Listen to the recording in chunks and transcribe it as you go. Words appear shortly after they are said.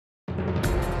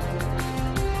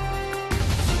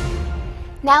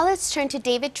Now let's turn to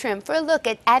David Trim for a look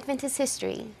at Adventist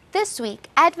history. This week,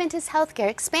 Adventist healthcare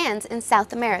expands in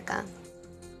South America.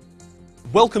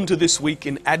 Welcome to This Week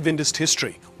in Adventist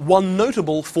History, one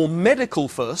notable for medical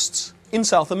firsts in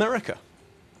South America.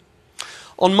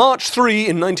 On March 3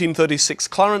 in 1936,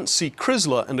 Clarence C.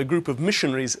 Chrysler and a group of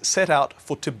missionaries set out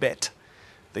for Tibet.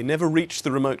 They never reached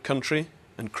the remote country,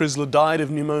 and Chrysler died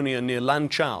of pneumonia near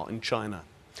Lanchao in China.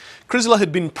 Chrysler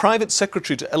had been private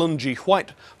secretary to Ellen G.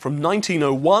 White from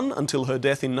 1901 until her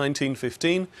death in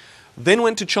 1915, then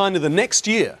went to China the next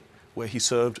year, where he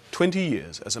served 20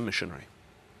 years as a missionary.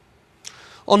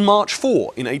 On March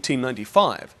 4 in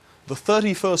 1895, the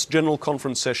 31st General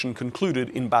Conference session concluded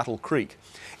in Battle Creek.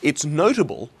 It's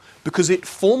notable because it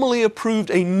formally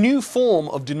approved a new form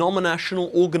of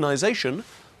denominational organization,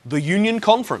 the Union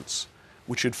Conference,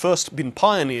 which had first been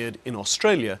pioneered in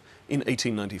Australia in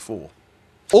 1894.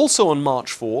 Also on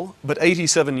March 4, but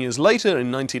 87 years later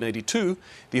in 1982,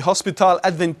 the Hospital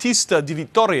Adventista de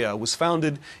Vitoria was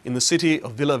founded in the city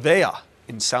of Vila Velha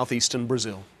in southeastern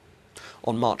Brazil.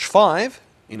 On March 5,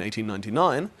 in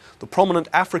 1899, the prominent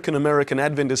African-American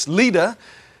Adventist leader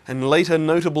and later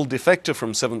notable defector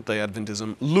from Seventh-day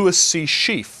Adventism, Lewis C.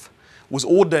 Sheaf, was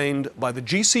ordained by the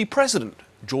GC president,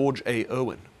 George A.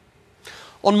 Irwin.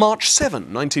 On March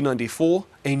 7, 1994,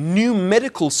 a new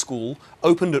medical school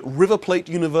opened at River Plate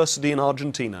University in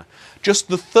Argentina, just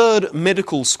the third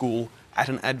medical school at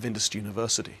an Adventist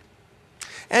university.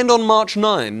 And on March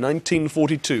 9,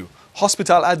 1942,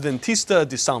 Hospital Adventista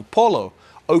de São Paulo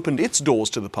opened its doors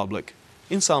to the public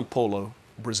in São Paulo,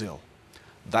 Brazil.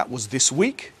 That was This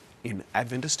Week in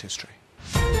Adventist History.